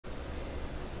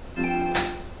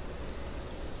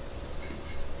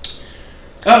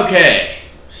Okay,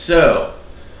 so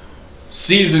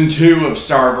Season 2 of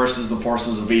Star vs. the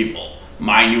Forces of Evil.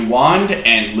 My New Wand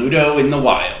and Ludo in the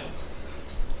Wild.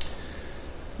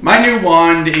 My New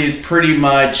Wand is pretty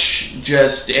much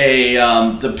just a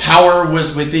the power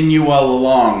was within you all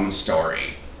along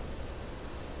story.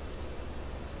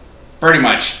 Pretty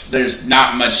much. There's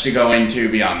not much to go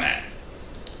into beyond that.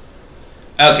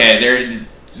 Okay,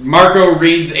 Marco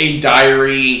reads a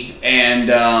diary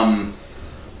and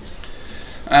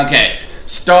okay,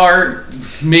 Star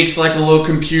makes like a little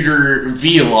computer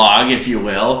vlog, if you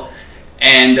will,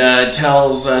 and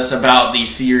tells us about the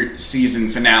season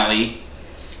finale.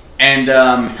 And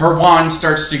her wand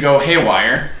starts to go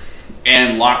haywire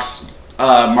and locks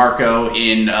Marco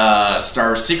in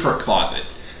Star's secret closet.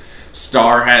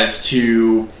 Star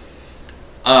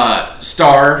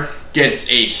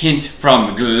gets a hint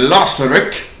from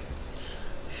Glossaric,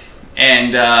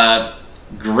 and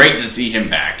great to see him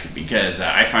back because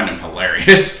I find him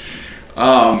hilarious.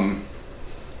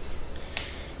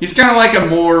 He's kind of like a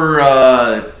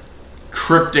more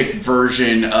cryptic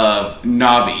version of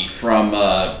Navi from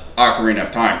Ocarina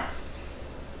of Time.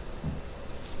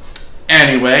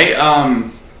 Anyway,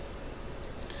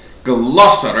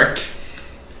 Glossaric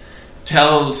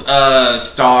tells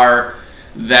Star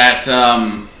that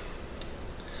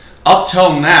up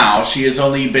till now she has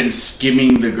only been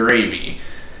skimming the gravy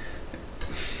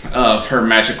of her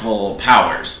magical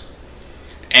powers,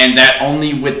 and that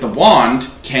only with the wand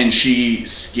can she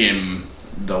skim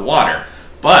the water.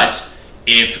 But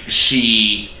if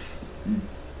she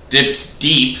dips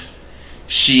deep,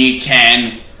 she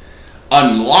can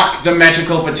unlock the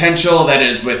magical potential that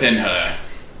is within her.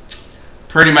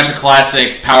 Pretty much a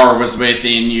classic, power was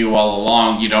within you all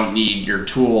along, you don't need your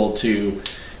tool to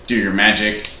do your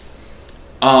magic.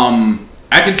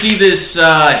 I could see this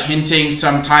hinting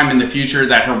sometime in the future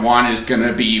that her wand is going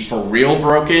to be for real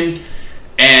broken,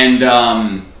 and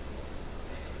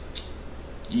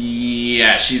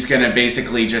yeah, she's going to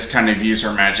basically just kind of use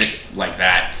her magic like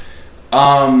that.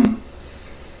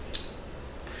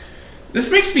 This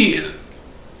makes me...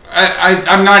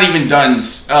 I'm not even done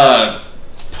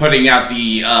putting out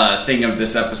the thing of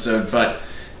this episode, but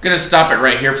I'm going to stop it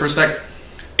right here for a sec.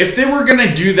 If they were going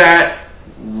to do that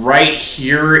right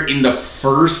here in the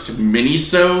first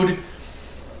mini-sode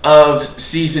of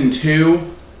Season 2,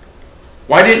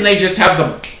 why didn't they just have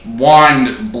the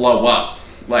wand blow up,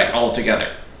 like, altogether?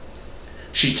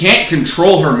 She can't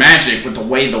control her magic with the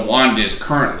way the wand is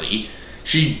currently.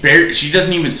 She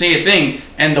doesn't even say a thing,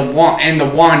 and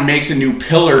the wand makes a new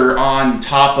pillar on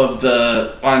top of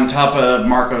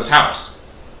Marco's house.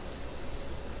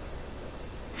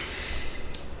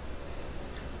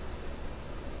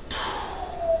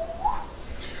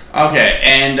 Okay,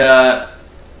 and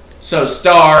so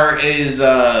Star is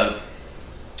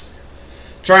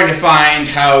trying to find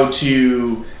how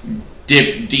to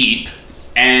dip deep,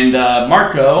 and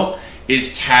Marco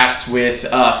is tasked with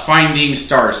finding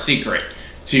Star's secret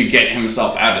to get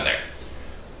himself out of there.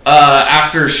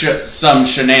 After some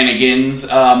shenanigans,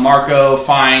 Marco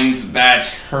finds that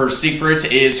her secret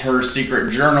is her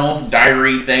secret journal,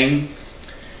 diary thing,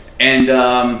 and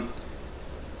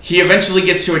he eventually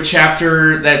gets to a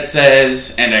chapter that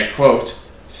says, and I quote,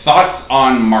 "Thoughts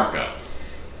on Marco."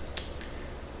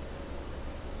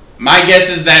 My guess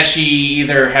is that she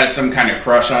either has some kind of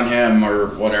crush on him or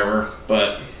whatever,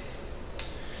 but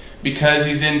because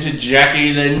he's into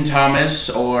Jackie Lynn Thomas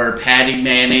or Patty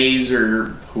Mayonnaise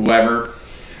or whoever,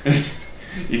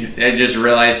 I just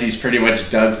realized he's pretty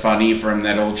much Doug Funny from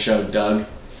that old show, Doug.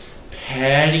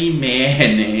 Patty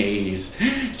Mayonnaise,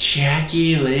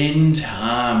 Jackie Lynn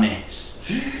Thomas.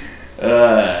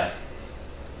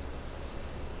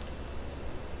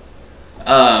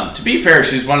 To be fair,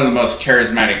 she's one of the most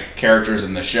charismatic characters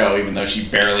in the show, even though she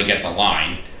barely gets a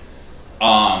line.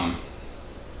 I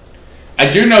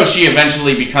do know she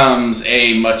eventually becomes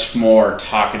a much more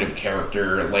talkative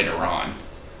character later on.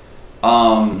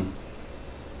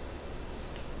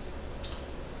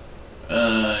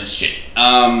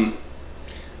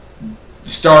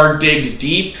 Star digs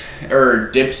deep, or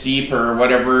dips deep, or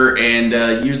whatever, and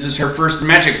uses her first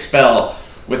magic spell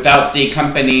without the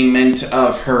accompaniment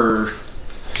of her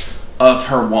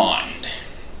wand.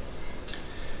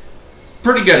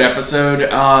 Pretty good episode.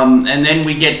 And then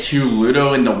we get to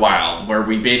Ludo in the Wild, where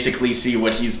we basically see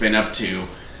what he's been up to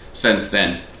since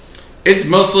then. It's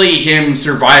mostly him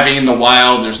surviving in the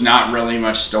wild. There's not really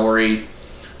much story.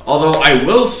 Although I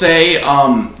will say,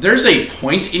 there's a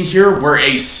point in here where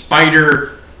a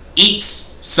spider eats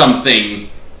something,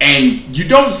 and you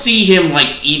don't see him,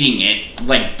 like, eating it,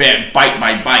 like, bite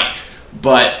by bite.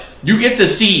 But you get to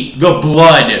see the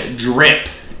blood drip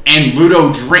and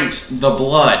Ludo drinks the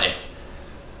blood.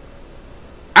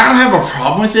 I don't have a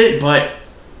problem with it, but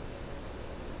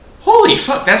holy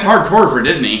fuck, that's hardcore for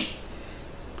Disney.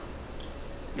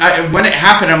 When it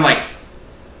happened, I'm like,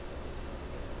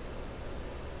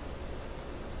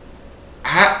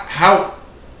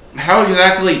 how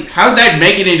exactly, how'd that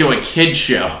make it into a kid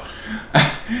show?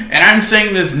 And I'm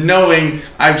saying this knowing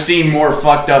I've seen more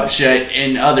fucked up shit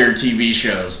in other TV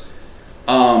shows.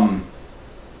 But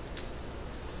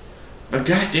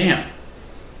goddamn.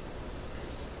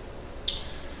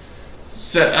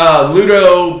 So,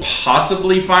 Ludo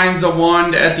possibly finds a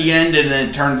wand at the end, and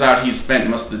it turns out he spent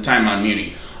most of the time on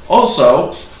Muni.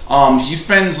 Also, he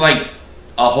spends like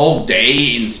a whole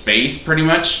day in space, pretty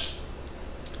much.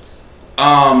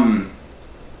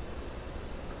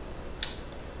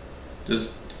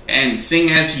 And seeing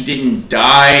as he didn't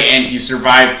die and he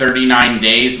survived 39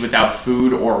 days without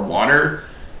food or water,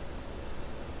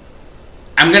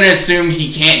 I'm gonna assume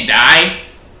he can't die.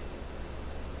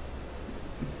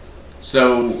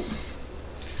 So,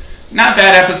 not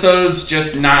bad episodes,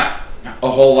 just not a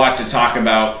whole lot to talk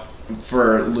about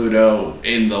for Ludo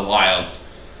in the wild.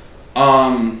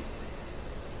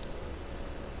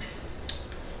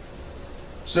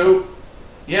 So,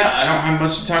 yeah, I don't have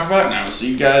much to talk about now.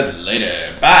 See you guys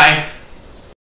later. Bye.